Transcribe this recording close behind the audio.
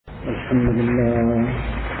الحمد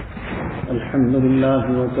لله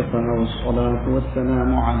وكفى والصلاة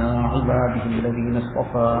والسلام على عباده الذين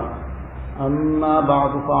اصطفى أما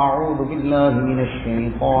بعد فأعوذ بالله من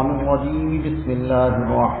الشيطان الرجيم بسم الله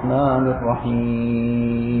الرحمن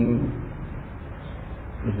الرحيم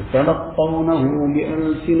إذ تلقونه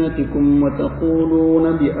بألسنتكم وتقولون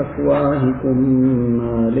بأفواهكم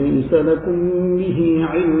ما ليس لكم به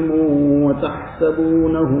علم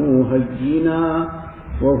وتحسبونه هينا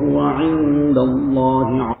وهو عند الله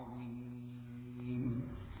عظيم.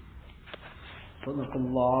 صدق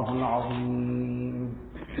الله العظيم.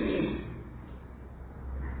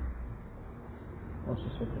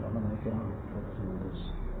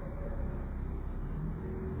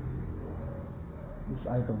 This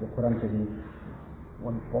ayat of the Quran Sharif,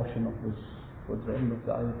 one portion of this, towards the end of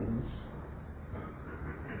the ayat is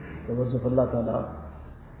the words of Allah Ta'ala,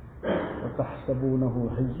 وَتَحْسَبُونَهُ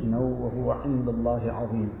هَيِّنًا وَهُوَ عِنْدَ اللَّهِ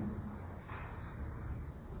عَظِيمٌ.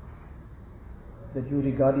 That you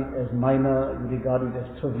regard it as minor, you regard it as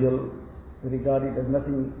trivial, you regard it as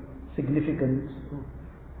nothing significant,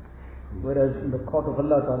 whereas in the court of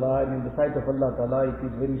Allah Ta'ala and in the sight of Allah Ta'ala it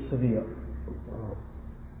is very severe.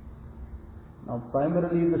 Now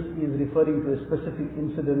primarily this is referring to a specific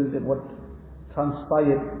incident and what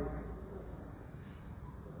transpired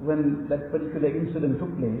when that particular incident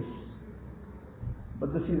took place.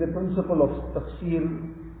 But this is a principle of tafsir,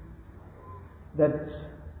 that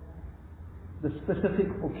the specific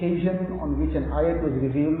occasion on which an ayat was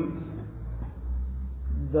revealed,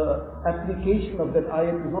 the application of that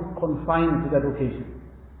ayat is not confined to that occasion.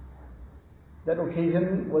 That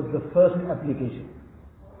occasion was the first application.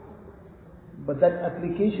 But that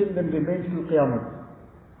application then remains till Qiyamah.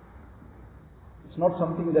 It's not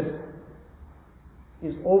something that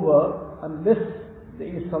is over unless there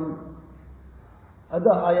is some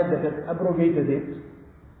other ayat that has abrogated it.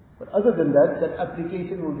 But other than that, that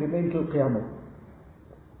application will remain till Qiyamah.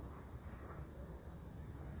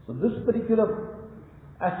 So this particular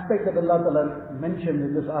aspect that Allah Ta'ala mentioned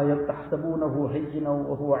in this ayat, تَحْسَبُونَهُ هَيِّنًا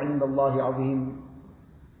وَهُوَ عِنْدَ اللَّهِ عَظِيمٌ.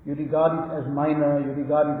 You regard it as minor, you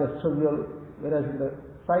regard it as trivial, whereas in the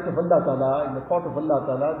sight of Allah Ta'ala, in the court of Allah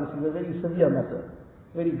Ta'ala, this is a very severe matter,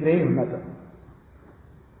 very grave matter.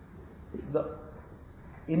 The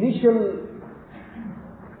initial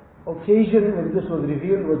occasion when this was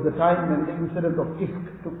revealed was the time when the incident of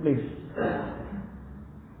Ifk took place.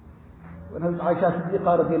 When Hazrat Aisha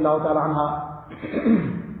Siddiqa radiallahu ta'ala anha,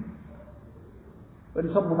 when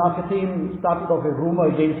some munafiqeen started off a rumor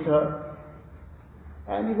against her,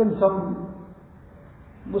 and even some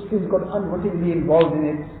Muslims got unwittingly involved in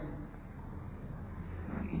it,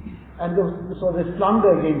 and this was a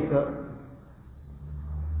slander against her.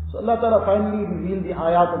 So Allah Ta'ala finally revealed the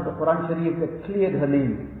ayat of the Quran Sharif that cleared her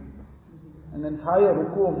name. An entire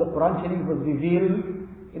ruku of the Quran Sharif was revealed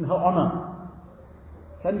in her honor.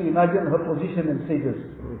 Can you imagine her position and status?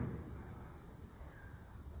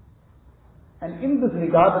 And in this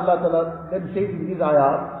regard, Allah Ta'ala then says in these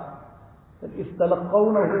ayat that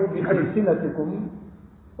إِسْتَلَقَّوْنَهُ بِأَلْسِنَتِكُمْ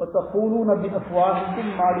وَتَقُولُونَ بِأَفْوَاهِكُمْ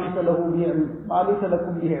مَا لَيْسَ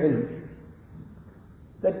لَكُمْ بِهِ عِلْمٍ.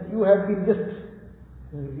 That you have been just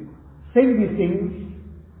saying these things,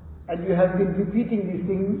 and you have been repeating these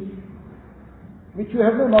things which you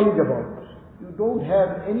have no knowledge about. You don't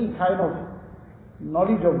have any kind of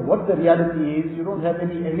knowledge of what the reality is, you don't have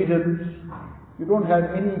any evidence, you don't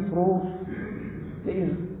have any proof, there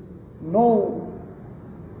is no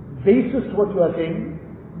basis to what you are saying,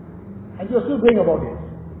 and you are still going about it.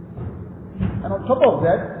 And on top of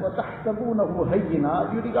that, وَتَحْسَبُونَهُ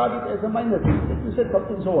هَيِّنًا, you regard it as a minor thing. If you said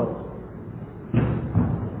something, so what?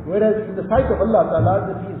 Whereas in the sight of Allah Ta'ala,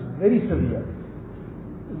 this is very severe,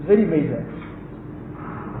 it's very major.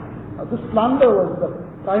 Now this slander was the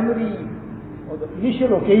primary or the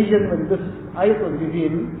initial occasion when this ayat was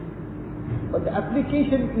revealed, but the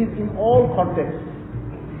application is in all contexts.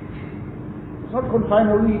 It's not confined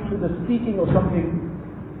only to the speaking of something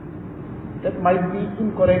that might be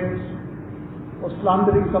incorrect, or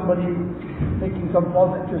slandering somebody, making some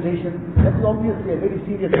false accusation. That is obviously a very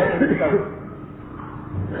serious matter.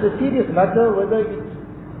 It's a serious matter whether it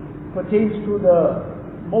pertains to the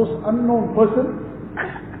most unknown person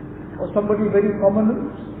or somebody very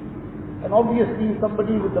prominent, and obviously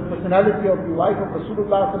somebody with the personality of the wife of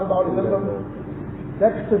Rasulullah sallallahu alaihi wasallam.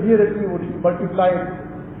 That severity would be multiplied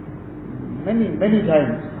many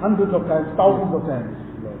times, hundreds of times, thousands of times.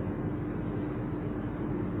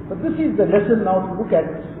 But this is the lesson now to look at,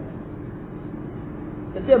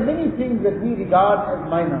 that there are many things that we regard as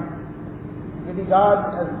minor, we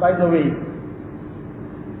regard as by the way.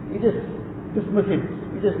 We just dismiss it,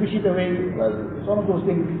 we just wish it away. Well, it's one of those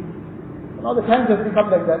things. Now the times have become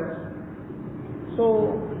like that.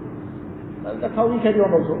 So, well, that's how we carry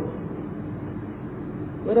on also.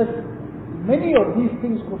 Whereas many of these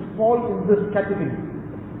things could fall in this category,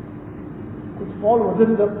 could fall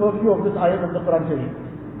within the purview of this ayat of the Quran Sharif.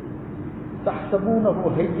 تَحْسَبُونَهُ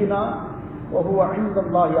هَيِّنًا وَهُوَ عِنْدَ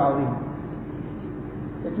اللَّهِ عَظِيمٌ.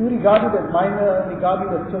 That you regard it as minor, regard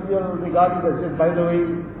it as trivial, regard it as just by the way.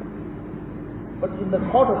 But in the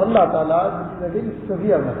court of Allah Ta'ala, this is a very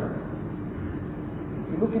severe matter.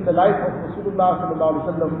 You look in the life of Rasulullah Sallallahu Alaihi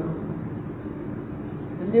Wasallam,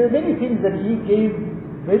 and there are many things that he gave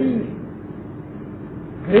very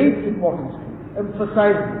great importance to,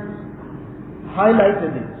 emphasized it,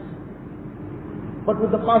 highlighted it. But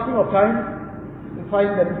with the passing of time, we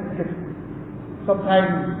find that it is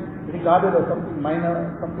sometimes regarded as something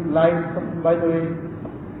minor, something light, something by the way.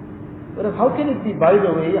 Whereas how can it be by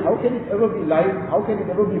the way, how can it ever be light, how can it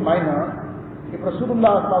ever be minor, if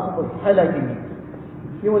Rasulullah was highlighting it?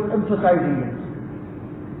 He was emphasizing it.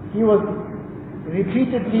 He was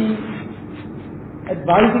repeatedly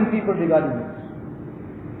advising people regarding it.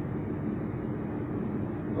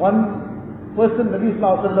 One person, Nabi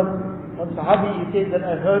Sallallahu Alaihi Wasallam, one Sahabi, he says that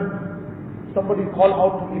I heard somebody call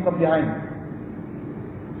out to me from behind.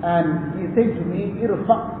 And he said to me,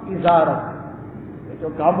 Irfa izarak. That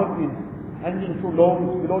your garment is hanging too low,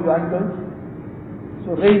 it's below your ankles.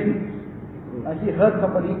 So raise it. And he heard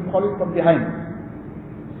somebody call it from behind.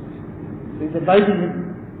 So he's advising him.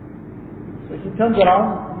 So he turns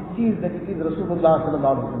around, he sees that it is Rasulullah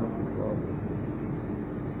Sallallahu Alaihi Wasallam.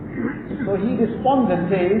 So he responds and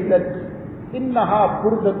says that Innaha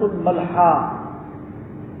burdatun malha.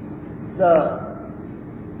 The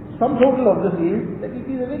sum total of this is that it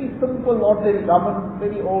is a very simple, ordinary garment,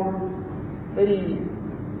 very old, very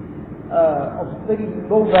of very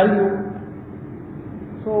low value.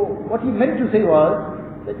 So what he meant to say was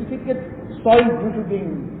that if it gets soiled due to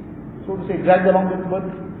being, so to say, dragged along with wood,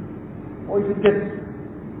 or if it gets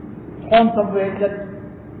torn somewhere in that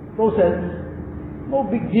process, no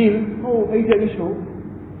big deal, no major issue,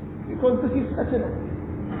 because this is such an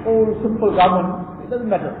old, simple garment, it doesn't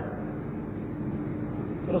matter.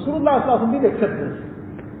 So Rasulullah did accept this.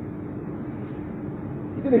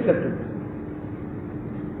 He did accept it.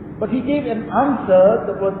 But he gave an answer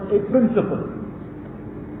that was a principle.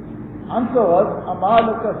 Answer was,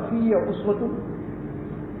 Amalaka fiya uswatun.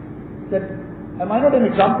 That, am I not an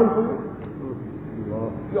example for you?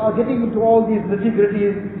 You are getting into all these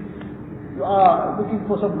nitty-gritties. You are looking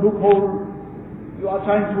for some loophole. You are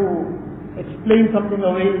trying to explain something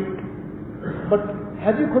away. But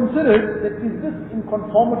have you considered that is this in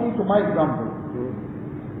conformity to my example?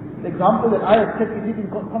 The example that I have set, is it in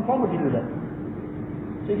conformity to that?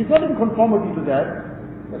 So if it's not in conformity to that,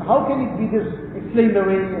 then how can it be just explained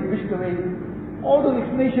away and wished away? All those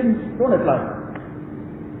explanations don't apply.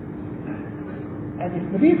 And if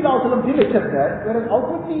Nabi Sallallahu Alaihi Wasallam did accept that, whereas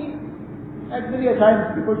outwardly, at various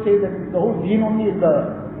times people say that the whole deen only is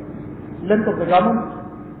the length of the garment,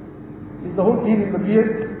 is the whole deen in the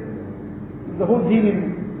beard, is the whole deen in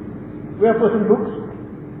where a person looks.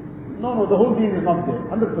 No, the whole deen is not there,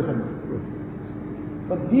 100%.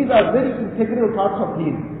 But these are very integral parts of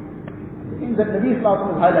deen, things that Nabi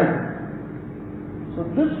Sallallahu Alaihi Wasallam is highlighting. So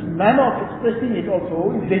this manner of expressing it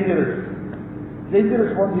also is dangerous.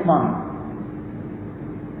 Dangerous for the iman.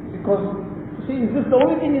 Because, see, is this the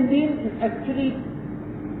only thing in deen? Is actually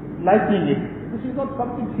lightening it. This is not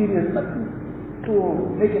something serious, nothing to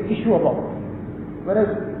make an issue about.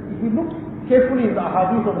 Whereas, if you look carefully in the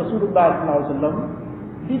ahadith of Rasulullah Sallallahu Alaihi Wasallam,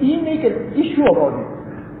 did he make an issue about it?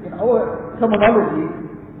 In our terminology,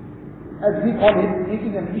 as we call it,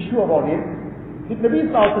 making an issue about it, did Nabi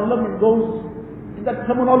Sallallahu Alaihi Wasallam in that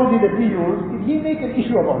terminology that we use, did he make an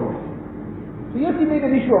issue about it? So yes, he made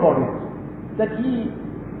an issue about it. That he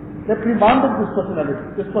reprimanded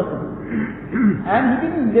this person. And he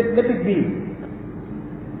didn't let it be.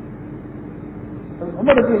 So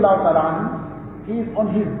Umar radiallahu ta'ala, he is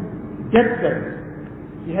on his deathbed.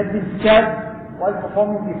 He had been stabbed while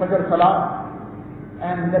performing the Fajr Salah,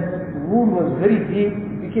 and that wound was very deep.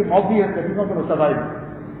 It became obvious that he's not going to survive.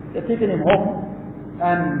 They've taken him home,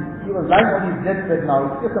 and he was lying on his deathbed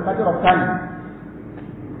now. It's just a matter of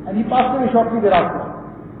time. And he passed away shortly thereafter.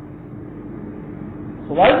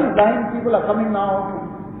 So while he's dying, people are coming now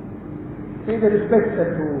to pay their respects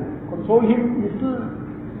and to console him. He's still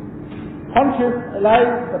conscious,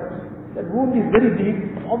 alive, but that wound is very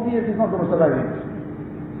deep. Obviously he's not going to survive it.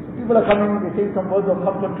 So people are coming, they say some words of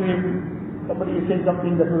comfort to him. Somebody is saying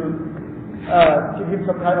something that will give him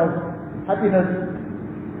some kind of happiness.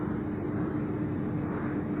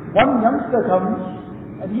 One youngster comes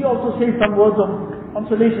and he also says some words of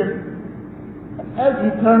consolation. as he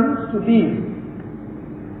turns to leave,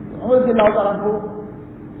 Umar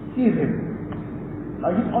sees him. Now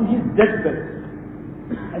he's on his deathbed,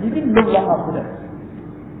 and he didn't live long after that.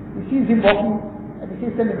 He sees him walking, and he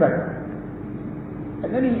says, send him back. And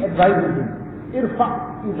then he advises him, Irfa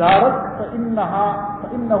izarak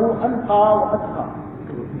fa'innahu anqa wa atqa.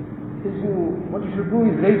 He says, what you should do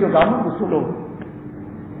is raise your garment to low.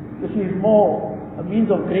 This is more a means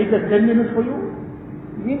of greater cleanliness for you,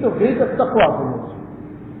 a means of greater taqwa for you.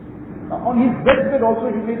 Now on his deathbed also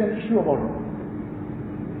he made an issue about it.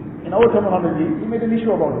 In our terminology, he made an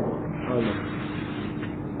issue about it.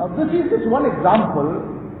 Now this is just one example.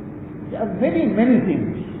 There are many, many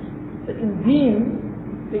things that in deen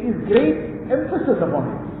there is great emphasis upon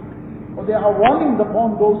it. Or there are warnings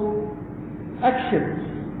upon those actions.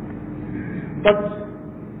 But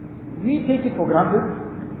we take it for granted.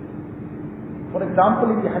 For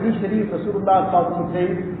example, in the Hadith Sharif, Rasulullah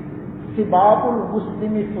says, Sibabul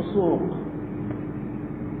Muslimi Fusuq.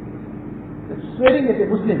 That's swearing at a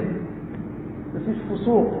Muslim. This is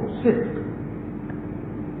Fusuq, fisk.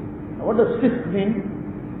 Now what does fisk mean?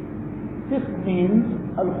 Fisk means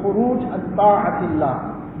Al-Khuruj an Ta'atillah.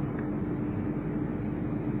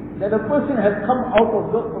 That a person has come out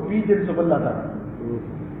of the obedience of Allah.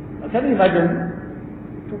 Now can you imagine,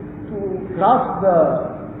 to grasp the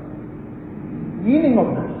meaning of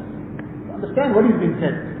this, to understand what is being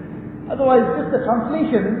said. Otherwise, just the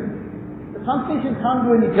translation can't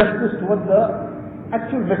do any justice to what the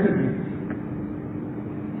actual message is.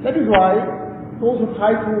 That is why those who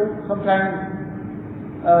try to sometimes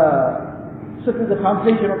sit with the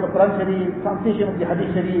translation of the Quran Sharif, translation of the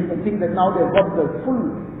Hadith Sharif, and think that now they've got the full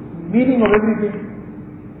meaning of everything,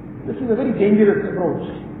 this is a very dangerous approach.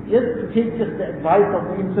 Yes, to take just the advice of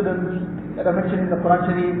the incidents that are mentioned in the Quran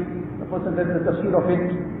Sharif, the person read the tafsir of it,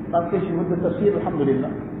 translation with the tafsir, alhamdulillah.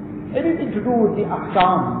 Anything to do with the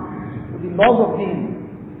ahkam, with the laws of deen,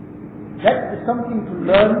 that is something to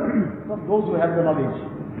learn from those who have the knowledge.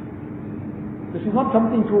 This is not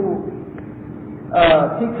something to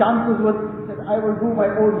take chances with, that I will do my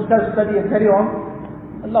own self-study and carry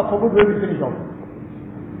on. Allah forbid where we finish off.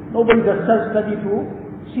 Nobody does self-study to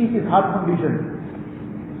seek his heart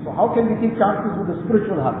condition. So how can we take chances with the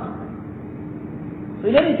spiritual heart? So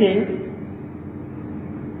in any case,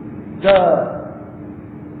 the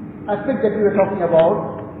aspect that we were talking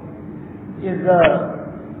about is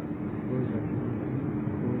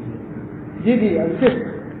jidi, al-fiqh.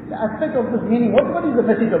 The aspect of this meaning, what is the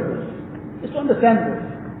message of this? Just to understand this.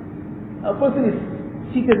 A person is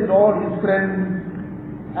seated with all his friends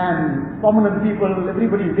and prominent people,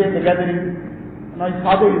 everybody is there in the gathering. Now his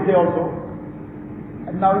father is there also.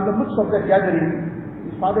 And now in the midst of that gathering,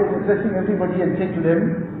 his father is addressing everybody and saying to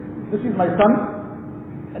them, this is my son,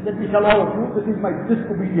 and let me tell all of you, this is my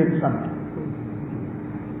disobedient son.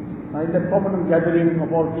 Now in that prominent gathering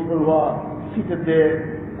of all people who are seated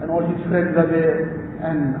there, and all his friends are there,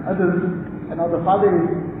 and others, and now the father is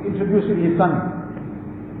introducing his son.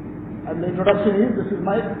 And the introduction is, this is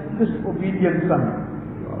my disobedient son.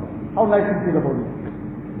 How nice you feel about it?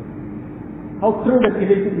 How thrilled and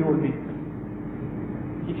elated he will be.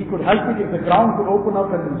 If he could help it, if the ground could open up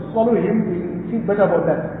and swallow him, he will feel better about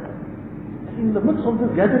that. In the midst of this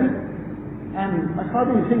gathering, and my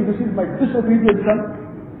father is saying, this is my disobedient son.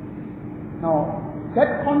 Now,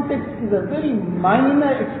 that context is a very minor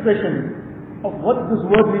expression of what this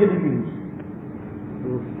word really means.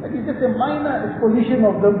 That is just a minor exposition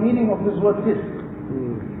of the meaning of this word fisk.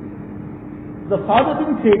 The father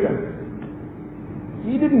didn't create us.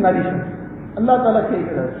 He didn't nourish us. Allah Ta'ala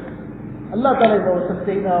created us. Allah Ta'ala is our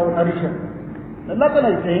sustainer, our nourisher. Allah Ta'ala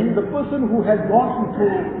is saying, the person who has gone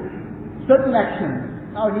through certain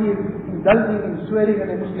actions, now he is indulging in swearing at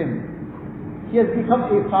a Muslim, he has become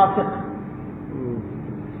a fasiq.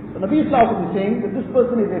 So Nabi Islam is saying that this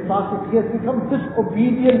person is a fasiq, he has become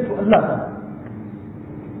disobedient to Allah Ta'ala.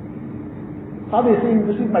 Father is saying,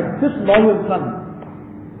 this is my disloyal son.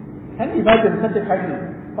 Can you imagine such a title?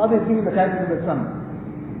 Father is giving the title to the son.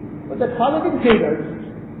 But that father didn't save us.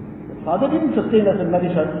 The father didn't sustain us and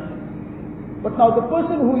nourish us. But now the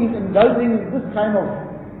person who is indulging in this kind of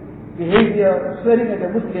behavior, swearing at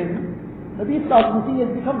a Muslim, Nabi Islam has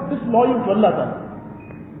become disloyal to Allah Ta'ala.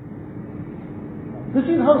 This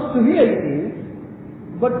is how severe it is,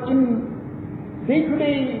 but in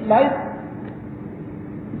day-to-day life,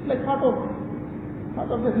 it's like part of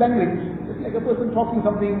this language. It's like a person talking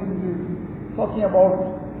something, talking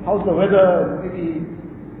about how's the weather, maybe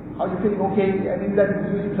how you feeling okay, and in that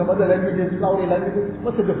he's using some other languages, flowery languages.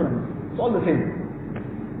 What's the difference? It's all the same.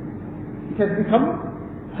 It has become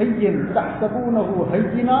hayyin, تَحْسَبُونَهُ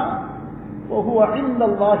هَيِّنًا وَهُوَ عِنْدَ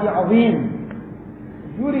اللَّهِ عَظِيمٌ.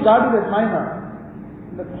 you regard it as minor.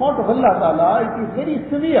 In the court of Allah Ta'ala, it is very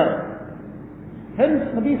severe.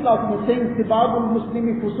 Hence, Nabi Sallallahu Alaihi Wasallam is saying, Sibabul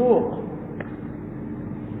Muslimi Fusuq.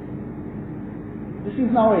 This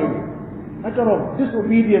is now a matter of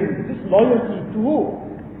disobedience, disloyalty to who?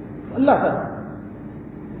 Allah Ta'ala.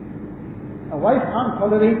 A wife can't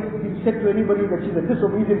tolerate being said to anybody that she's a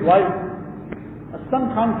disobedient wife. A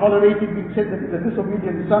son can't tolerate it being said that he's a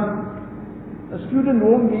disobedient son. A student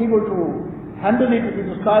won't be able to handle it if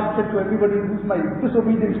his ustad said to everybody, "This is my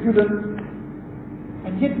disobedient student."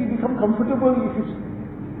 And yet we become comfortable if it's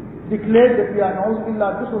declared that we are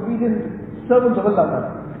na'uzubillah disobedient servants of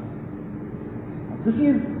Allah. This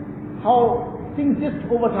is how things just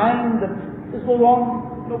over time that this goes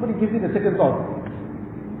on, nobody gives it a second thought.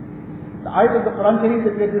 The ayat of the Quran Sharif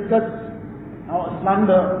that we have discussed, now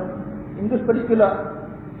slander, in this particular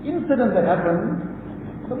incident that happened,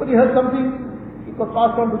 somebody heard something, it got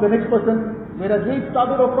passed on to the next person, whereas they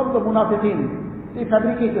started off from the munafiqeen. They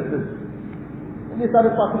fabricated this. And they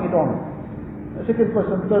started passing it on. A second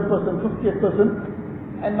person, third person, 50th person.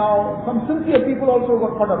 And now some sincere people also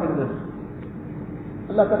got caught up in this.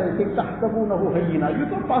 Allah Ta'ala is saying, تَحْسَبُونَهُ هَيِّنًا. You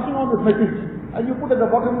keep passing on this message and you put at the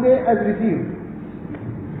bottom there as received.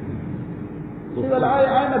 Say, well, I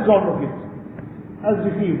am absolved of it. As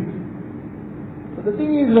received. So the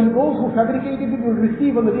thing is, when those who fabricated it will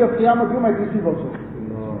receive on the day of Qiyamah, you might receive also.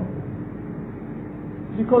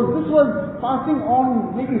 Because this was passing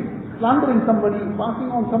on, maybe slandering somebody,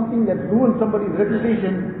 passing on something that ruined somebody's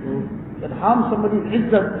reputation, that harmed somebody's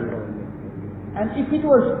izzat. And if it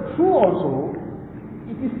was true also,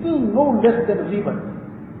 it is still no less than ghibat.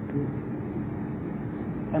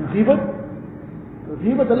 And ghibat,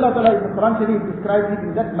 Allah Ta'ala in the Quran Sharif describes it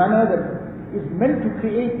in that manner that is meant to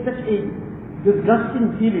create such a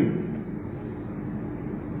disgusting feeling.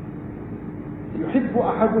 يحب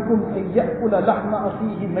أحدكم أن يأكل لحم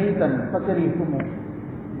أخيه ميتا فكرهتموه.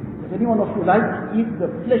 If any one of you likes to eat the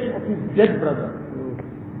flesh of his dead brother,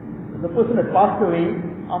 the person had passed away,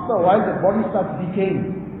 after a while the body starts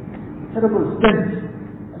decaying, terrible stench,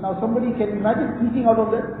 and now somebody can imagine eating out of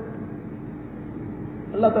that.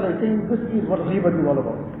 Allah Ta'ala is saying this is what ghibat is all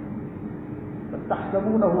about.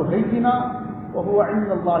 تَحْسَبُونَهُ هَيِّنًا وَهُوَ عِنْدَ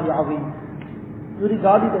اللَّهِ عَظِيمٌ. You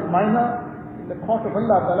regard it as minor. In the court of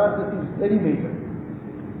Allah Ta'ala, this is very major.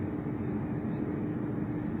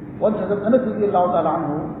 Once Hazrat Anas radiallahu ta'ala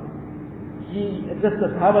anhu, he addressed the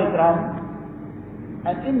Sahaba Ikram,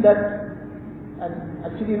 and in that, and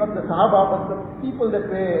actually not the Sahaba, but the people that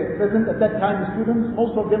were present at that time, the students,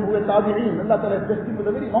 most of them who were Tabi'een, Allah Ta'ala blessed him with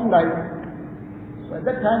a very long life. So at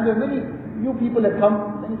that time, there were many new people had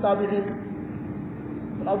come, many Tabi'een.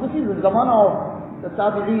 So now this is the zamana of the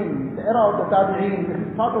Tabi'een, the era of the Tabi'een. This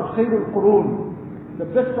is part of Khairul Qurun, the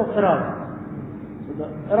best of eras. So the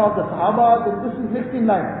era of the Sahaba, then this is next in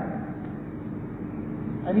line.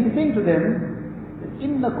 And he's saying to them,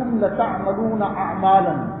 إِنَّكُمْ لَتَعْمَلُونَ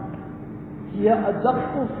أَعْمَالًا هِيَ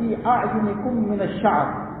أَدَقُّ فِي أَعْيُنِكُمْ مِنَ الشَّعْرِ.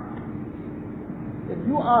 That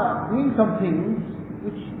you are doing some things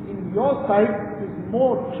which in your sight is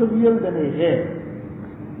more trivial than a hair.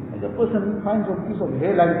 Like a person finds a piece of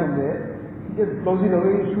hair lying somewhere, he just blows it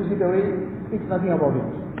away, shoos it away, thinks nothing about it.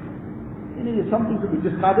 It is something to be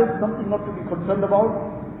discarded, something not to be concerned about,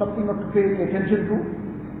 something not to pay any attention to.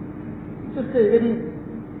 It's just a very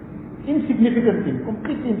insignificant thing,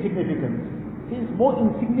 completely insignificant. It is more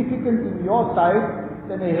insignificant in your sight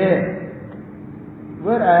than a hair.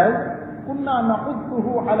 Whereas, كُنَّا نَحُدُّهُ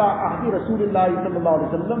عَلَىٰ عَهْدِ رَسُولِ اللَّهِ صَلَّى اللَّهُ عَلَيْهِ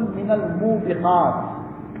وسلم مِنَ الْمُوبِقَاتِ.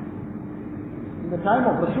 In the time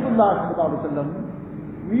of Rasulullah sallallahu alaihi wasallam,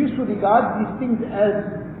 we used to regard these things as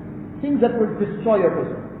things that will destroy a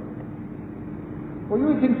person. For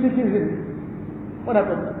you think this is it. What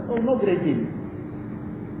happened? Oh, no great deal.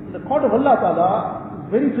 In the court of Allah Ta'ala,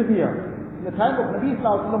 it's very severe. In the time of Nabi Sallallahu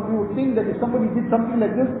Alaihi Wasallam, we would think that if somebody did something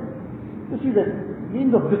like this is a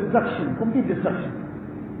means of destruction, complete destruction.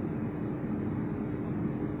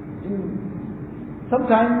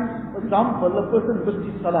 Sometimes, for example, a person missed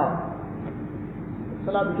his salah.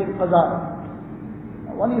 Salah became qaza.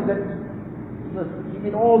 One is that he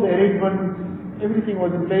made all the arrangements, everything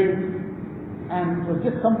was in place, and it was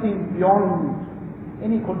just something beyond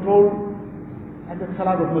any control, and the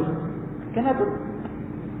salah was missed. It can happen.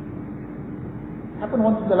 Happened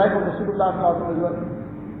once in the life of Rasulullah as well.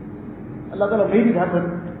 Allah Ta'ala made it happen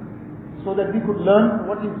so that we could learn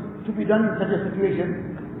what is to be done in such a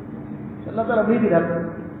situation. So Allah Ta'ala made it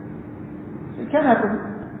happen. So it can happen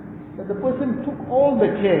that the person took all the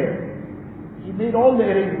care. He made all the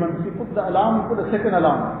arrangements. He put the alarm, he put a second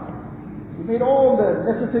alarm. He made all the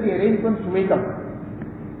necessary arrangements to wake up.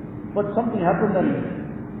 But something happened and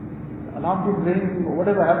the alarm didn't ring or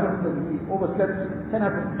whatever happened and we overslept, can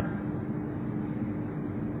happen.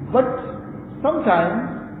 But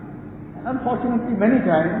sometimes, and unfortunately many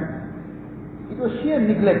times, it was sheer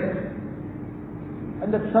neglect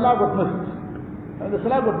and that salah got missed. And when the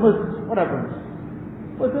salah got missed, what happens?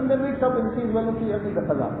 Person then wakes up and says, well, okay, I'll make the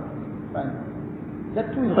qaza. Fine.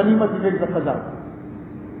 That too is ghanimah, he makes the qaza.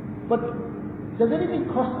 But does anything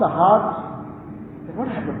cross the heart that what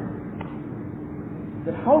happened?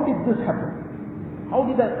 That how did this happen? How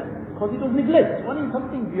did that? Because it was neglect, wanting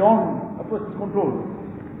something beyond a person's control.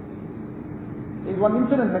 There is one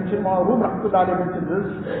incident mentioned, Ma'arum Rahmatullah mentioned this.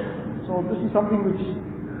 So this is something which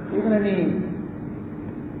even any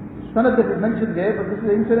sanad that is mentioned there, but this is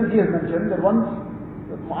the incident he has mentioned, that once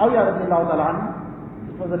Muawiyah radiallahu ta'ala anhu,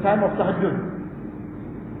 it was the time of tahajjud,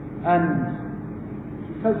 and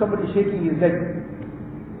he felt somebody shaking his leg.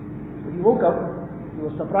 So he woke up, he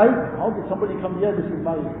was surprised, how did somebody come here? This is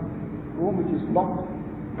my room which is locked.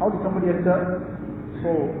 How did somebody enter?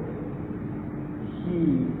 So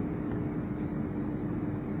he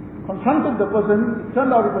confronted the person. It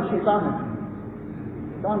turned out it was shaitan.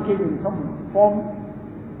 Shaitan came in some form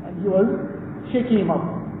and he was shaking him up.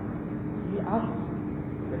 He asked,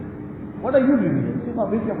 what are you doing here? He said,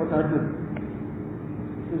 I'm waking up for tahajjud.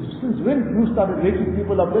 Since when you started waking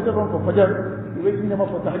people up later on for fajr, you're waking them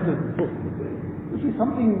up for tahajjud. You see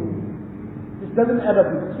something, this doesn't add up.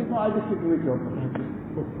 He said, no, I just get to wake you up for tahajjud.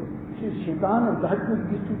 He says, shaitan and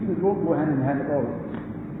tahajjud, these two things don't go hand in hand at all.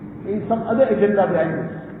 There is some other agenda behind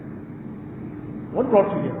this. What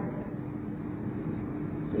brought you here?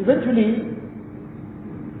 So eventually,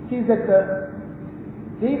 it says that the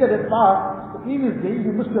day that had passed, the previous day,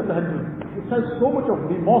 you missed your tahajjud. You felt so much of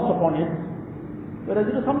remorse upon it, whereas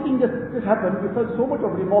it was something that just happened, you felt so much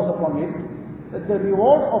of remorse upon it, that the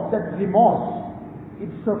reward of that remorse, it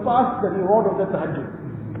surpassed the reward of the tahajjud.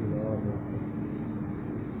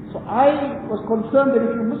 So I was concerned that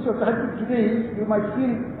if you miss your tahajjud today, you might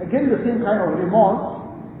feel again the same kind of remorse.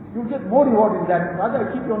 You get more reward in that. Rather,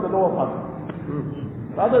 I keep you on the lower path.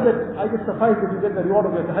 Rather that I just suffice that you get the reward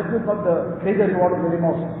of your tahajjud, not the greater reward of the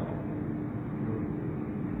remorse.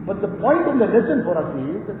 But the point and the lesson for us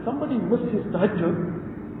is that somebody missed his tahajjud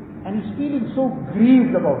and he's feeling so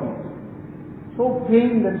grieved about it, so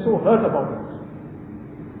pained and so hurt about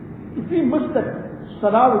it. If we miss that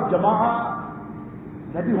salah with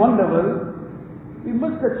jama'ah, that is one level. We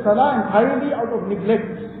miss that salah entirely out of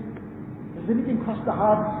neglect. Does anything cross the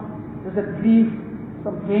heart? Does that grief,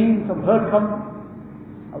 some pain, some hurt come?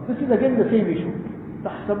 Now this is again the same issue.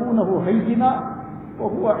 تَحْسَبُونَهُ هَيِّنًا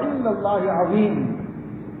وَهُوَ عِنْدَ اللَّهِ عَظِيمٌ.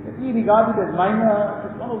 That we regard it as minor,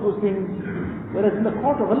 it's one of those things. Whereas in the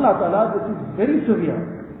court of Allah Ta'ala, this is very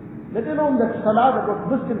severe. Let alone that salah that was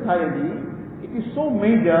missed entirely, it is so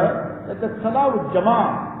major that that salah with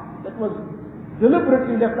jama'ah, that was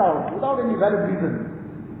deliberately left out, without any valid reason.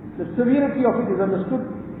 The severity of it is understood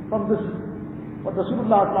from this. What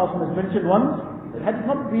Rasulullah has mentioned once, that had it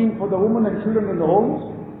not been for the women and children in the homes,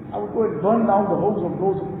 I would go and burn down the homes of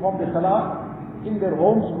those who perform the salah in their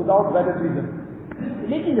homes without valid reason.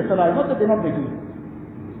 Making the salah, not that they're not making it,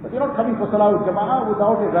 but they're not coming for salah with jama'ah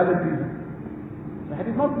without a valid reason. So had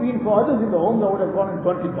it not been for others in the homes, I would have gone and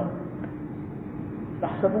burnt it down.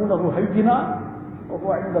 تَحْسَبُونَهُ هَيِّنًا وَهُوَ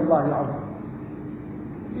عِنْدَ اللَّهِ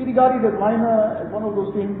عَظِيمٌ. We regard it as minor, as one of those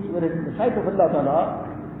things, whereas in the sight of Allah Ta'ala,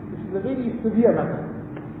 this is a very severe matter.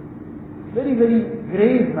 Very, very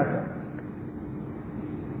grave matter.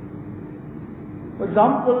 For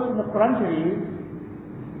example, in the Quran Sharif,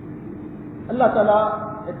 Allah Ta'ala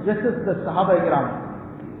addresses the Sahaba Ikram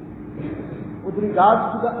with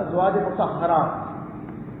regards to the Azwaj Mutahharat,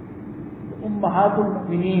 the Ummahatul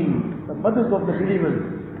Mu'mineen, the mothers of the believers.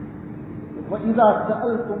 وَإِذَا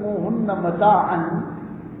سَأَلْتُمُوهُنَّ مَتَاعًا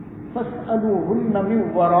فَاسْأَلُوهُنَّ مِنْ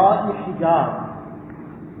وَرَاءِ حِجَابٍ.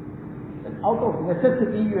 Out of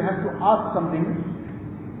necessity you have to ask something,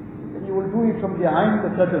 then you will do it from behind the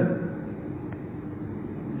curtain.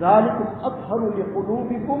 ذَلِكُمْ أَطْهَرُ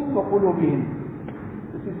لِقُلُوبِكُمْ وَقُلُوبِهِمْ.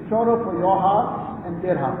 This is purer for your hearts and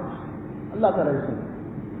their hearts. Allah Ta'ala is saying.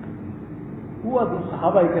 Who are the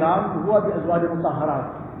Sahaba Ikram? Who are the Azwaj Mutahharat?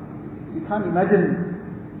 You can't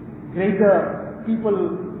imagine greater people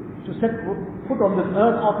to set foot on this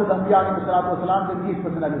earth after the Anbiya alayhi salatu wasalam than these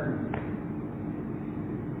personalities.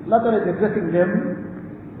 Allah Ta'ala is addressing them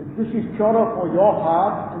that this is purer for your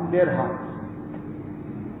heart and their hearts.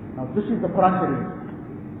 Now this is the Quran Sharif.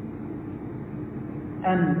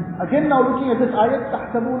 And again now looking at this ayat,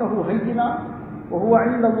 تَحْسَبُونَهُ هَيِّنًا وَهُوَ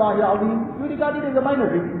عِنْدَ اللَّهِ عَظِيمٌ. You regard it as a minor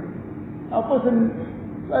thing. A person,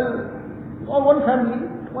 well, it's all one family,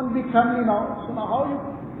 one big family now. So now how you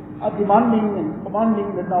are demanding and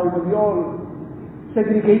commanding that now it must be all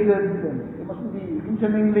segregated and it mustn't be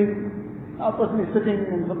intermingling. Now a person is sitting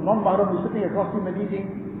and some non-mahram is sitting across him and eating,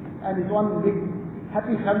 and it's one big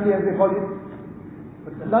happy family as they call it.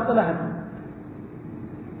 But is Allah Ta'ala happy?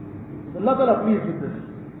 Is Allah Ta'ala pleased with this?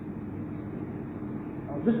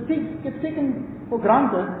 Now this thing gets taken for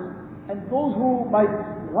granted, and those who might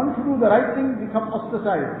want to do the right thing become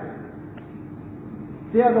ostracized.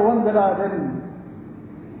 They are the ones that are then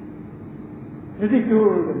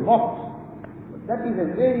ridiculed and mocked. But that is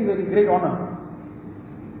a very, very great honor.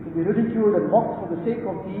 To be ridiculed and mocked for the sake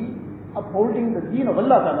of the upholding the deen of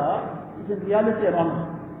Allah Ta'ala is in reality an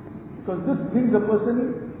honor. Because this brings a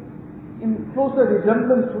person in closer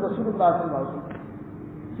resemblance to Rasulullah Sallallahu Alaihi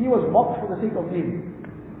Wasallam. He was mocked for the sake of deen.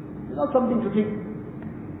 It's not something to take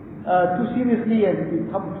too seriously and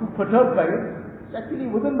become too perturbed by it. It's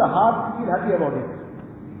actually within the heart to feel happy about it.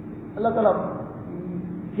 Allah Ta'ala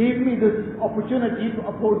gave me this opportunity to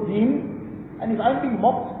uphold deen, and if I'm being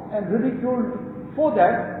mocked and ridiculed for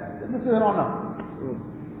that, then this is an honor.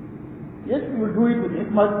 Yes, we will do it with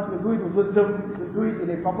hikmat, we will do it with wisdom, we will do it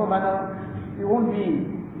in a proper manner. We won't be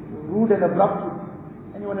rude and abrupt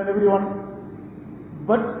with anyone and everyone.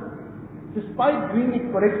 But despite doing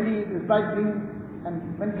it correctly, despite doing and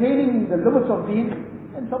maintaining the limits of deen,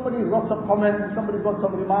 and somebody's got some comments, somebody's got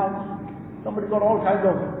some remarks, somebody's got all kinds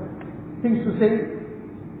of things to say,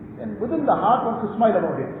 and within the heart wants to smile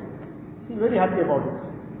about it. He's very happy about it.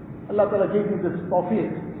 Allah Ta'ala gave me this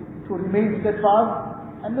tawfiq to remain steadfast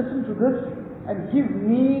and listen to this and give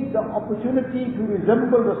me the opportunity to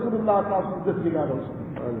resemble Rasulullah in this regard also.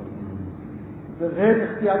 The rare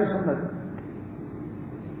ikhtiyari sunnah.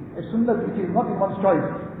 A sunnah which is not in one's choice,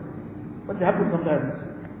 but it happens sometimes.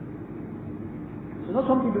 It's not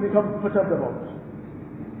something to become perturbed about.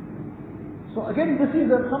 So again, this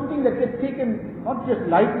is something that gets taken not just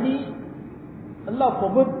lightly. Allah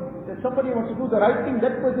forbid that somebody wants to do the right thing,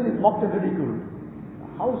 that person is mocked and ridiculed.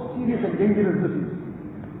 How serious and dangerous this is.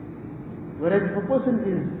 Whereas if a person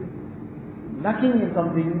is lacking in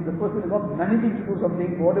something, the person is not managing to do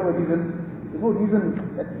something for whatever reason, there's no reason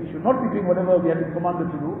that we should not be doing whatever we have been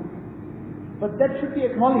commanded to do. But that should be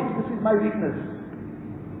acknowledged, this is my weakness.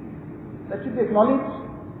 That should be acknowledged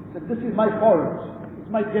that this is my fault,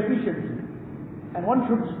 it's my deficiency. And one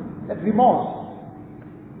should, that remorse,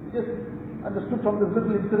 just understood from this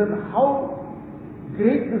little incident how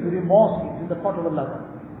great this remorse is in the court of Allah.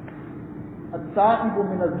 At-ta'ibu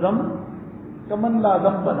min az-zamb kaman la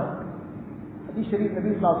zamba lahu. Hadith Sharif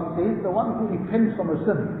Nabi Sallallahu Alaihi Wasallam says, the one who repents from a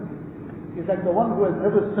sin is like the one who has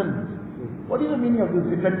never sinned. What is the meaning of this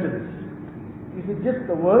repentance? Is it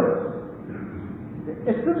just the word? The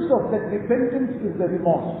essence of that repentance is the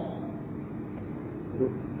remorse.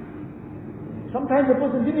 Sometimes the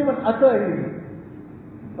person didn't even utter anything,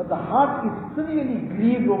 but the heart is severely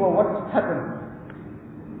grieved over what's happened.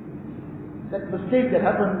 That mistake that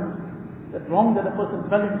happened, that wrong that a person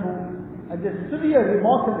fell into, and there's severe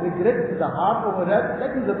remorse and regret in the heart over that,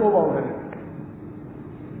 that is the tawbah already.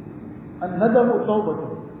 An-nadamu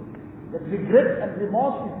tawbatu. That regret and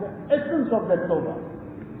remorse is the essence of that tawbah.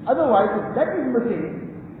 Otherwise, if that is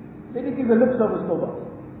missing, then it is a lip service tawbah.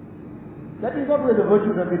 That is not where the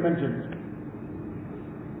virtues have been mentioned.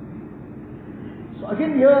 So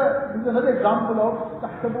again here, this is another example of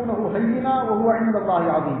تَحْسَبُونَهُ هَيِّنًا وَهُوَ عِنْدَ اللَّهِ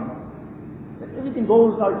عَظِيمٌ. That everything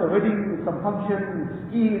goes now, it's a wedding, it's some function, it's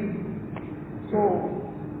Eid. So,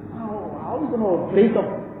 how is going to break up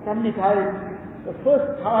family ties? The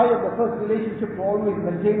first tie of the first relationship to always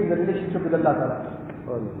maintain the relationship with Allah Ta'ala.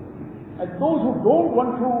 And those who don't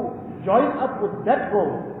want to join up with that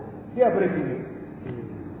role, they are breaking it.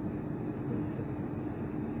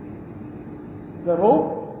 The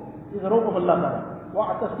rope is the rope of Allah Ta'ala.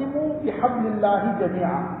 وَاعْتَصِمُوا بِحَبْلِ اللَّهِ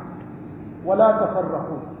جَمِيعًا وَلَا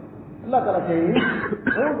تَفَرَّقُوا. Allah Ta'ala says,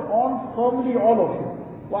 hold on firmly all of you.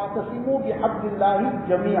 وَاعْتَصِمُوا بِحَبْلِ اللَّهِ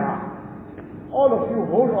جَمِيعًا. All of you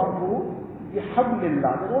hold on to بِحَبْلِ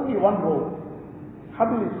اللَّهِ. There's only one rope.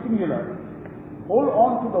 Habl is singular. Hold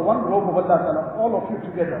on to the one rope of Allah Ta'ala, all of you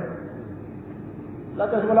together. Allah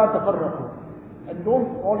says, وَلَا تَفَرَّقُوا. And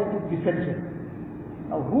don't fall into dissension.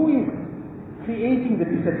 Now who is creating the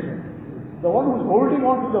dissension? The one who is holding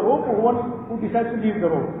on to the rope, or one who decides to leave the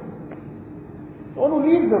rope? The one who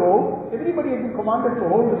leaves the rope, everybody has been commanded to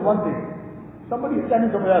hold is one thing. Somebody is standing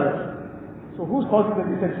somewhere else. So who's causing the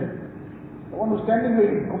dissension? The one who's standing where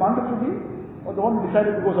he is commanded to be, or the one who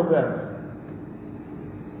decided to go somewhere else?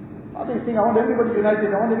 Others saying, I want everybody united,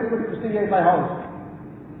 I want everybody to stay here in my house.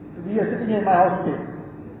 To be here, sitting here in my house today.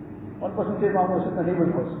 One person says, I want to sit in the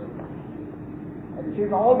neighbor's house. And he says,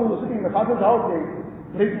 now all those who are sitting in the father's house, they're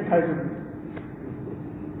breaking ties with me.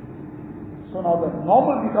 So now the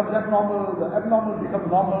normal becomes abnormal, the abnormal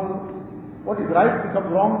becomes normal, what is right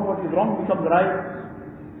becomes wrong, what is wrong becomes right.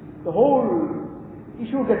 The whole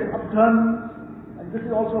issue gets upturned, and this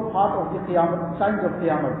is also part of the Qiyamah, signs of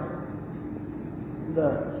Qiyamah.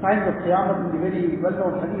 The signs of Qiyamah in the very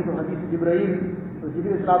well-known hadith of Hadith Jibreel, where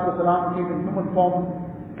Jibreel salam came in human form,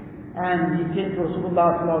 and he came to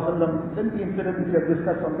Rasulullah sallallahu alaihi wasallam, then the incident which we have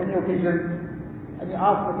discussed on many occasions, and he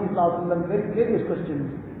asked Nabi sallallahu alaihi wasallam various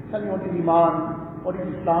questions. Tell me what is Iman, what is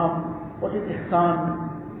Islam, what is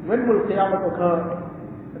Ihsan, when will Qiyamah occur?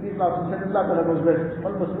 Nabi sallallahu alaihi wasallam said, Allah Ta'ala knows best.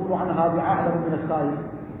 وَالْمَسْئُولُ عَنْهَا بِعَعْلَمُ مِنَ السَّائِلِ.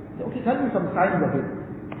 Okay, tell me some signs of it.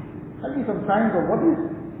 Tell me some signs of what is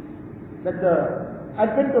that the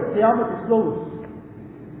advent of Qiyamah is close.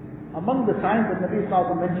 Among the signs that Nabi sallallahu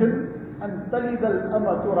alaihi wasallam mentioned, أَنْ تَلِدَ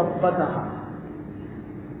الْأَمَةُ رَبَّتَهَا.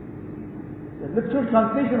 The literal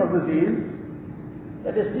translation of this is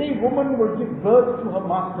that a slave woman will give birth to her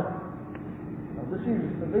master. Now this is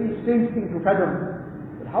a very strange thing to fathom.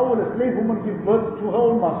 But how will a slave woman give birth to her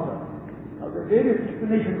own master? Now there are various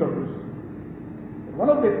explanations of this. But one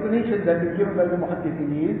of the explanations that is given by the Muhaddithin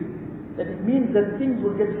is that it means that things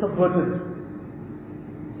will get subverted.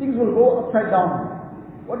 Things will go upside down.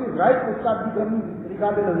 What is right will start becoming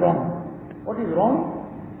regarded as wrong. What is wrong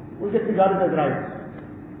will get regarded as right.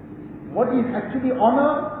 What is actually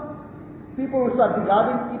honor, people will start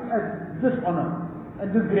regarding it as dishonor and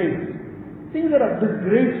disgrace. Things that are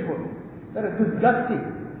disgraceful, that are disgusting,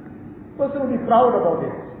 person will be proud about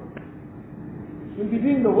it. He'll be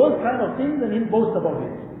doing the worst kind of things and he'll boast about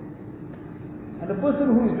it. And the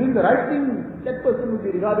person who is doing the right thing, that person will be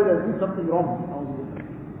regarded as doing something wrong.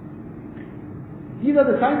 These are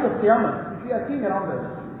the signs of Qiyamah, which we are seeing around us.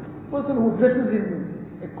 Person who dresses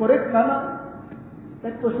in a correct manner,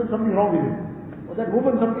 that person something wrong with him. Or that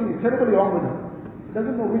woman something is terribly wrong with her. He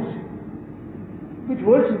doesn't know which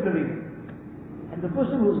word she's living. And the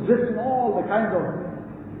person who's dressed in all the kinds of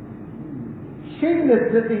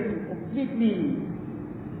shameless dressing, completely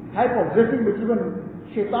type of dressing which even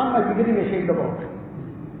Shaitan might be getting ashamed about.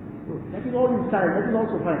 That is all in style, that is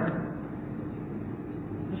also fine.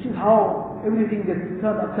 This is how everything gets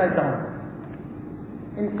turned upside down.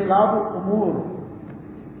 Inqilab al-umur.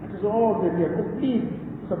 That is all that we are complete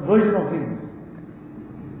subversion of things.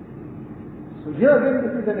 So here again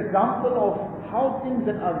this is an example of how things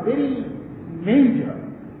that are very major,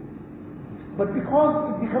 but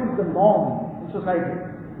because it becomes the norm in society,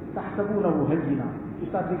 تَحْسَبُونَهُ هَيِّنًا, you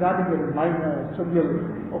start regarding it as minor, trivial,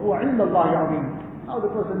 وَهُوَ عِنْدَ اللَّهِ عَظِيمٌ. Now the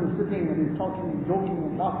person is sitting and is talking and joking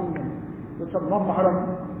and laughing and with some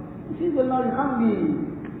non-mahram. You see, well now you can't be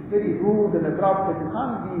very rude and abrupt, and you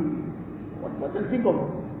can't be, what they'll think of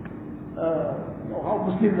how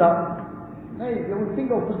Muslims are. They will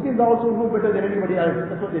think of Muslims are also no better than anybody else.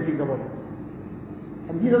 That's what they think about.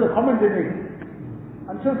 And these are the comments they make.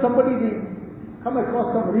 Until somebody they come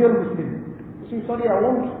across some real Muslim. You see, sorry, I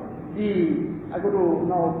got to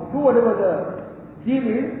now do whatever the deal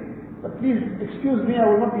is, but please excuse me, I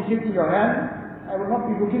will not be shaking your hand, I will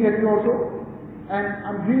not be looking at you also, and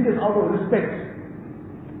I'm doing this out of respect.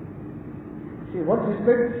 See, what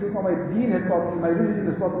respect? See, my deen has taught me, my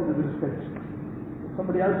religion has taught me this respect.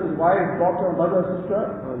 Somebody else's wife, daughter, mother,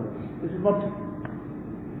 sister, this is not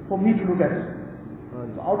for me to look at.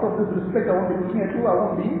 So out of this respect, I won't be looking at you, I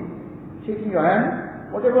won't be shaking your hand.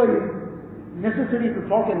 Whatever is necessary to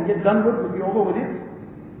talk and get done with, will be over with it.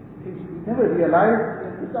 It's never realized,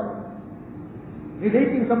 it's become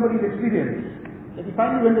relating somebody's experience. That he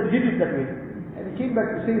finally went and did it that way. And he came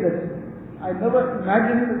back to say that I never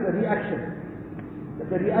imagined the reaction. That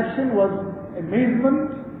the reaction was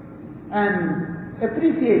amazement and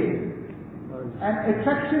appreciation and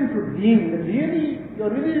attraction to deen. That really, your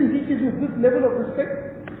religion teaches you this level of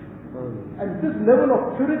respect and this level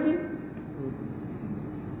of purity.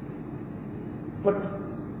 But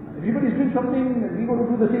everybody is doing something, and we going to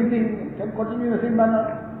do the same thing, can continue in the same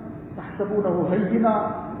manner. تَحْسَبُونَهُ هَيِّنًا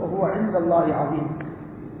وَهُوَ عِنْدَ اللَّهِ عَظِيمٌ.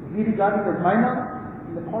 We regard it as minor,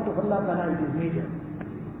 in the court of Allah Ta'ala it is major.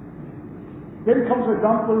 Then comes, for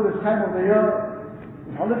example, this time of the year,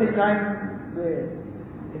 in holiday time, where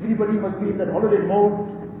everybody must be in that holiday mode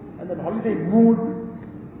and that holiday mood.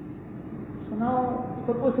 So now, if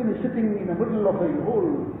a person is sitting in the middle of a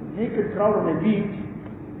whole naked crowd on a beach,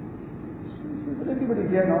 but everybody's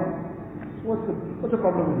here now, so what's the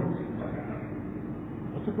problem with it?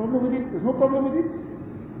 What's the problem with it? There's no problem with it.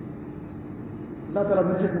 Allah Ta'ala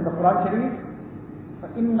mentions in the Quran Sharif,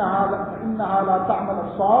 فَإِنَّهَا لَا تَعْمَلْ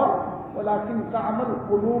أَبْصَارُ وَلَكِنْ تَعْمَلْ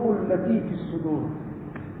قُلُوبُ الَّتِي فِي الصُّدُورِ.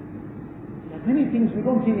 There are many things we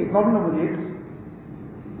don't see any problem with it.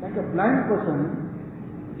 Like a blind person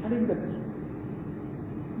telling that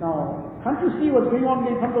Now, can't you see what's going on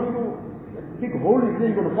in front of you? A big hole is there,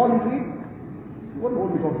 you're going to fall into it. What hole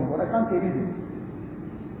are you talking about? I can't see anything.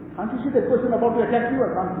 Can't you see that person about to attack you?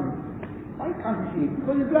 I can't see it. Why can't you see it?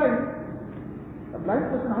 Because he's blind. A blind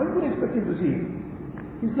person, how you going to expect him to see it?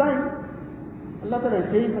 He's blind. Allah Ta'ala is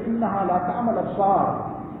saying, فَإِنَّهَا لَا تَعْمَلْ أَبْصَارُ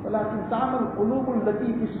وَلَكِنْ تَعْمَلْ قُلُوبُ الَّتِي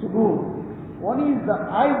فِي الصُّدُورِ. One is the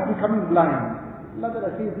eyes becoming blind. Allah Ta'ala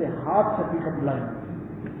says their hearts have become blind.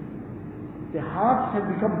 Their hearts have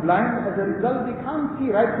become blind. As a result, they can't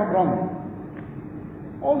see right from wrong.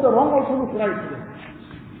 All the wrong also looks right to them.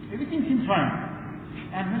 Everything seems fine.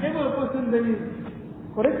 And whenever a person then is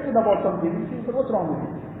corrected about something, he says, what's wrong with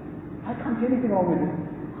it? I can't see anything wrong with it.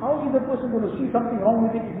 How is a person going to see something wrong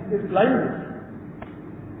with it if there's blindness?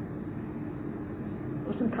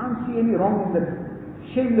 The person can't see any wrong in the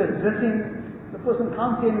shameless dressing. The person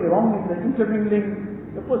can't see any wrong in the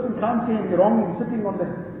intermingling. The person can't see any wrong in sitting on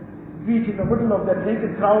the beach in the middle of that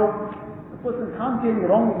naked crowd. The person can't see any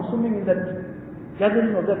wrong in swimming in that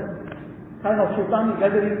gathering of that kind of shaitani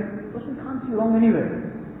gathering. The person can't see wrong anywhere.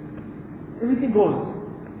 Everything goes.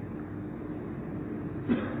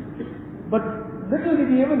 But little did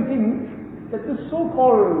he even think that this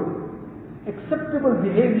so-called acceptable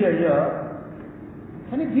behavior here,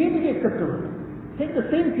 can it really be acceptable? Take the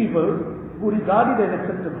same people who regard it as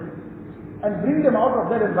acceptable and bring them out of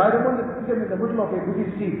that environment and put them in the middle of a busy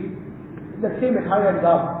street, in that same attire and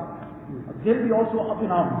garb. They'll be also up in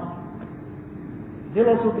arms. They'll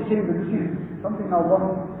also be saying that this is something now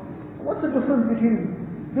wrong. What's the difference between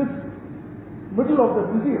this middle of the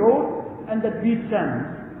busy road and that beach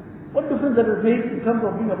sand? What difference that is made in terms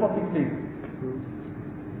of being a public place?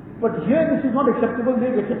 But here this is not acceptable,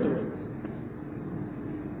 there is acceptable.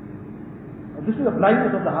 This is a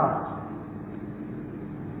blindness of the heart.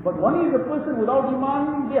 But one is a person without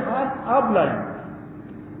Iman, their hearts are blind.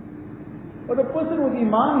 But a person with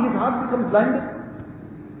Iman, his heart becomes blinded.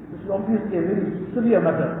 This is obviously a very severe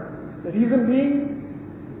matter. The reason being,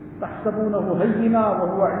 تَحْسَبُونَهُ هَيِّنًا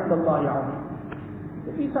وَهُوَ عِنْدَ اللَّهِ عَظِيمٌ.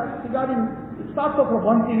 It starts off from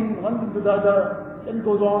one thing to the other, then it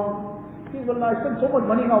goes on. He says, well, I spend so much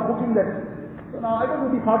money now booking that, so now I don't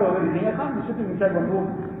want to be part of everything. I can't be sitting inside one room.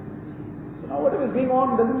 So now whatever is going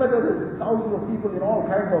on, doesn't matter, there's thousands of people in all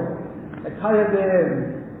kinds of attire there,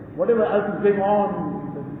 and whatever else is going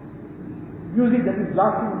on, the music that is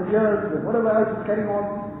blasting in the ears, and whatever else is carrying on.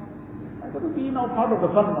 I'm going to be now part of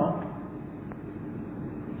the fun now.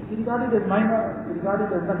 We regard it as minor, we regard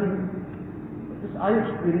it as nothing. This ayah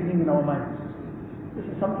should be reading in our minds. This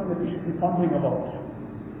is something that we should be pondering about.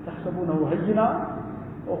 تَحْسَبُونَهُ هَيِّنًا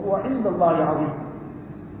وَهُوَ عِنْدَ اللَّهِ عَظِيمٌ.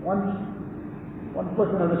 One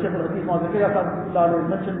person, as the Shaykh al-Hadith Ma'azakirah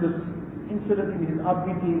mentioned this incident in his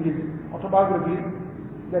Abhiti, in his autobiography,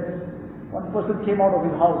 that one person came out of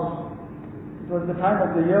his house. It was the time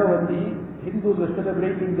of the year when the Hindus were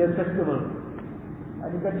celebrating their festival.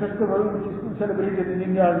 And in that festival, which is still celebrated in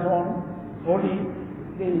India and so on, Holi,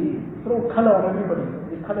 they throw color on everybody.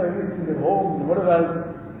 They color everything in their homes, whatever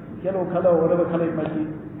else, yellow color, whatever color it might be.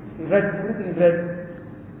 Red, everything is red.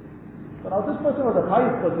 So now this person was a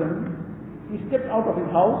pious person. He stepped out of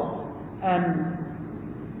his house, and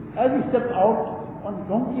as he stepped out, one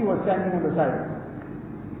donkey was standing on the side.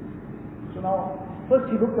 So now,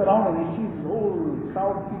 first he looked around and he sees the whole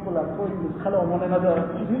crowd, people are throwing this color on one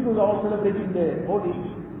another. The Hindus are all celebrating their Holi.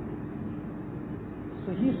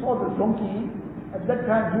 So he saw this donkey. At that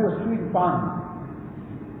time he was chewing pan.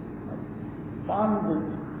 Pan,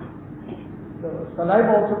 the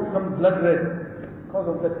saliva also becomes blood red because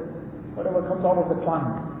of that, whatever comes out of the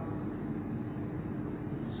pan.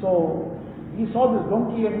 So he saw this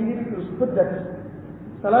donkey and he needed to spit that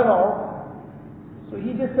saliva out. So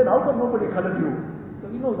he just said, how come nobody colored you?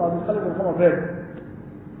 So he knows now this color will come out red.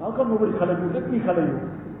 How come nobody colored you? Let me color you.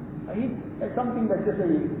 And he had something like just a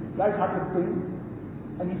light-hearted thing,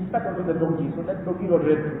 and he spat onto the donkey. So that donkey got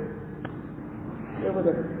red. Wherever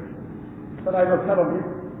that saliva fell on it,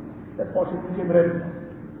 that portion became red.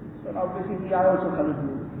 So now basically I also colored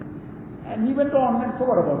you. And he went on and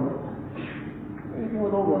forgot about it. Everything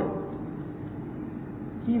was over.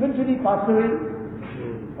 He eventually passed away.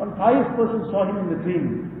 One pious person saw him in the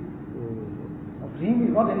dream. A dream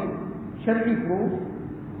is not any Shari'i proof,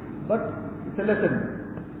 but it's a lesson.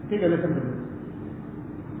 Take a lesson from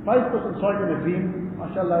it. Pious person saw him in a dream.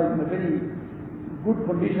 MashaAllah, in a very good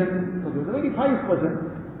condition. Because he was a very pious person.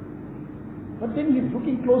 But then he's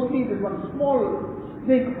looking closely, there's one small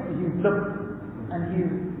snake on his lip, and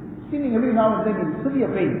he's seeming every now and then in severe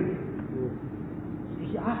pain.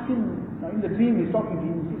 He asked him, now in the dream he's talking to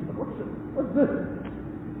him, he says, what's this?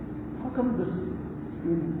 How come this?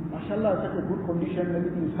 MashaAllah, such a good condition,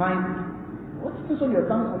 everything is fine. What's this on your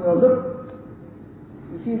tongue, on your lip?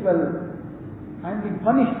 He says, well, I'm being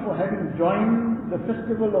punished for having joined the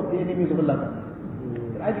festival of the enemies of Allah.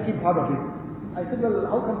 I became part of it. I said, well,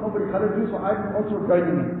 how come nobody colored you? So I'm also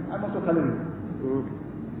joining in. I'm also coloring.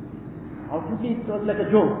 Outwardly it was like a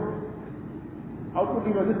joke.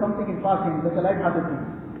 Outwardly it was just something in passing, like a light-hearted thing.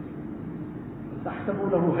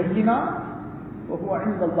 تَحْسَبُونَهُ هَيِّنًا وَهُوَ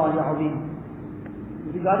عِنْدَ اللَّهِ عَظِيمٌ.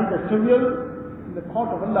 Regarding the trivial in the court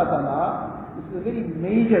of Allah Ta'ala, this is a very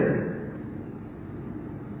major thing.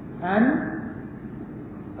 And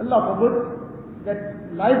Allah forbid that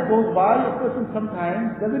life goes by, a person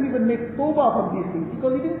sometimes doesn't even make tawbah from these things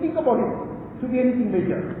because he didn't think about it to be anything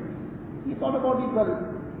major. He thought about it, well,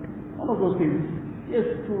 one of those things, yes,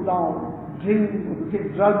 to now drink or to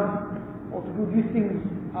take drugs or to do these things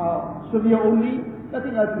are severe only,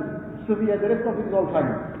 nothing else is severe, the rest of it is all fine.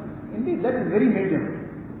 Indeed, that is very major.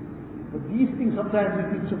 But these things sometimes we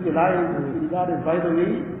think should be alive, we regard as by the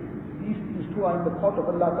way, these things too are in the court of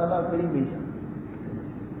Allah Ta'ala very major.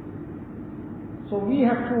 So we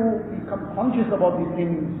have to become conscious about these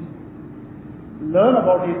things, learn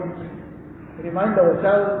about it, remind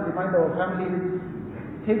ourselves, remind our families,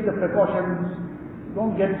 take the precautions,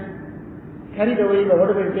 don't get carried away by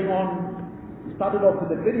whatever is going on. We started off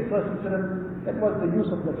with the very first incident, that was the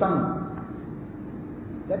use of the tongue.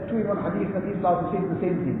 That too in one hadith, Nabi Sallallahu says the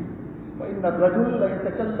same thing. وَإِنَّ الرَّجُلَ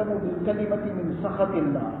لَيَتَكَلَّمُ بِالْكَلِمَةِ مِنْ سَخَطِ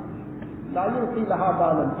اللَّهِ لَا يُلْقِي لَهَا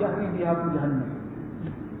بَالًا يَهْوِي بِهَا فِي جَهَنَّمَ.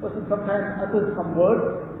 Person sometimes utters some words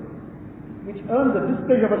which earn the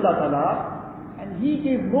displeasure of Allah Ta'ala, and he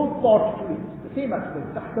gave no thought to it. The same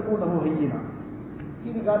aspect, تَحْسَبُونَهُ هَيِّنًا. He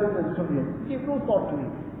regarded it as trivial. He gave no thought to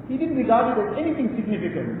it. He didn't regard it as anything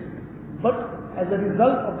significant. But as a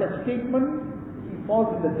result of that statement, he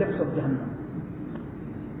falls in the depths of Jahannam.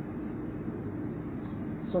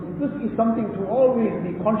 So this is something to always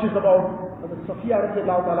be conscious about. Safiya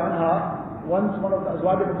radiallahu ta'ala anha, once one of the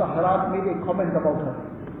Azwaj al-Mutahharat made a comment about her.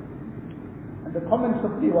 And the comment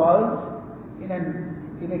simply was, in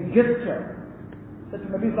a gesture, that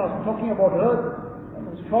Nabi Sallallahu talking about her, and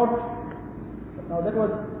was short. But now that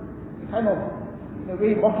was kind of, in a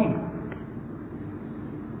way, mocking.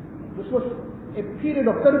 This was a period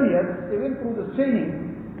of tarbiyah. They went through this training,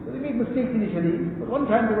 so they made mistakes initially, but one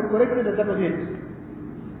time they were corrected and that was it.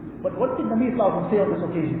 But what did Nabi Sallallahu say on this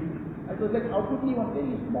occasion? It was like outwardly one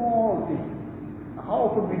very small thing.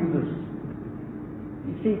 How often we do this?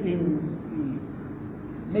 We say things, we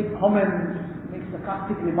make comments, make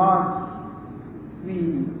sarcastic remarks,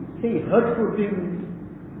 we say hurtful things,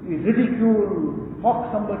 we ridicule,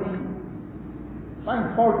 mock somebody,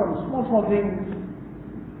 find fault on small things.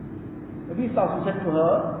 Nabi Sallallahu said to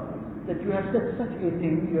her that you have said such a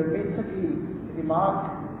thing, you have made such a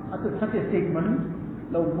remark, uttered such a statement,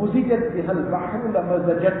 لو مزجت بها البحر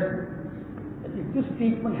لمزجت. That if this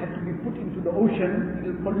statement had to be put into the ocean,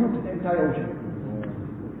 it will pollute the entire ocean.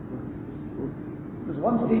 This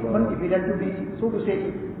one statement, if it had to be, so to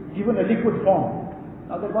say, given a liquid form.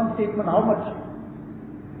 Now that one statement, how much?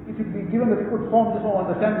 If it be given a liquid form, just for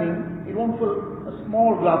understanding, it won't fill a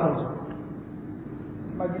small glass also.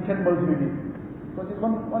 It might be 10 mils maybe. Because it's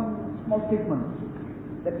one small statement.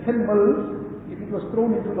 That 10 mils, if it was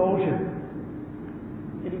thrown into the ocean,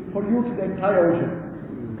 it will pollute the entire ocean.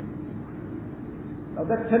 Now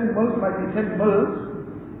that 10 mils might be 10 mils,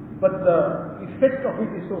 but the effect of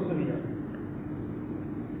it is so severe.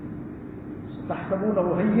 تَحْسَبُونَهُ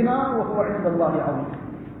هَيِّنًا وَهُوَ عِنْدَ اللَّهِ عَظِيمٌ.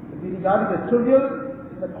 If we regard it as trivial,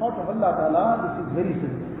 in the court of Allah Ta'ala, this is very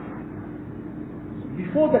severe.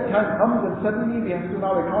 Before that time comes, and suddenly we have to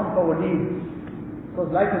now account for our needs,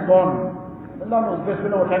 because life is gone. Allah knows best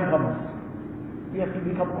when our time comes. We have to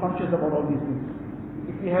become conscious about all these things.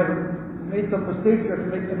 If we have made some mistakes, we have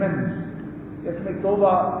to make amends. We have to make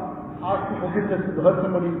tawbah, ask for forgiveness to hurt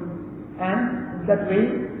somebody, and in that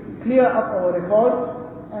way clear up our records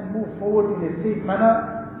and move forward in a safe manner.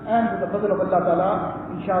 And with the fadl of Allah Ta'ala,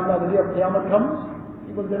 inshallah, the day of Qiyamah comes,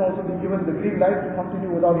 he will then also be given the green light to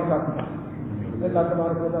continue without his sacrifice. Allah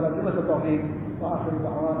Ta'ala give us a tawfiq. Wa akhiru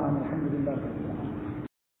da'wana alhamdulillah.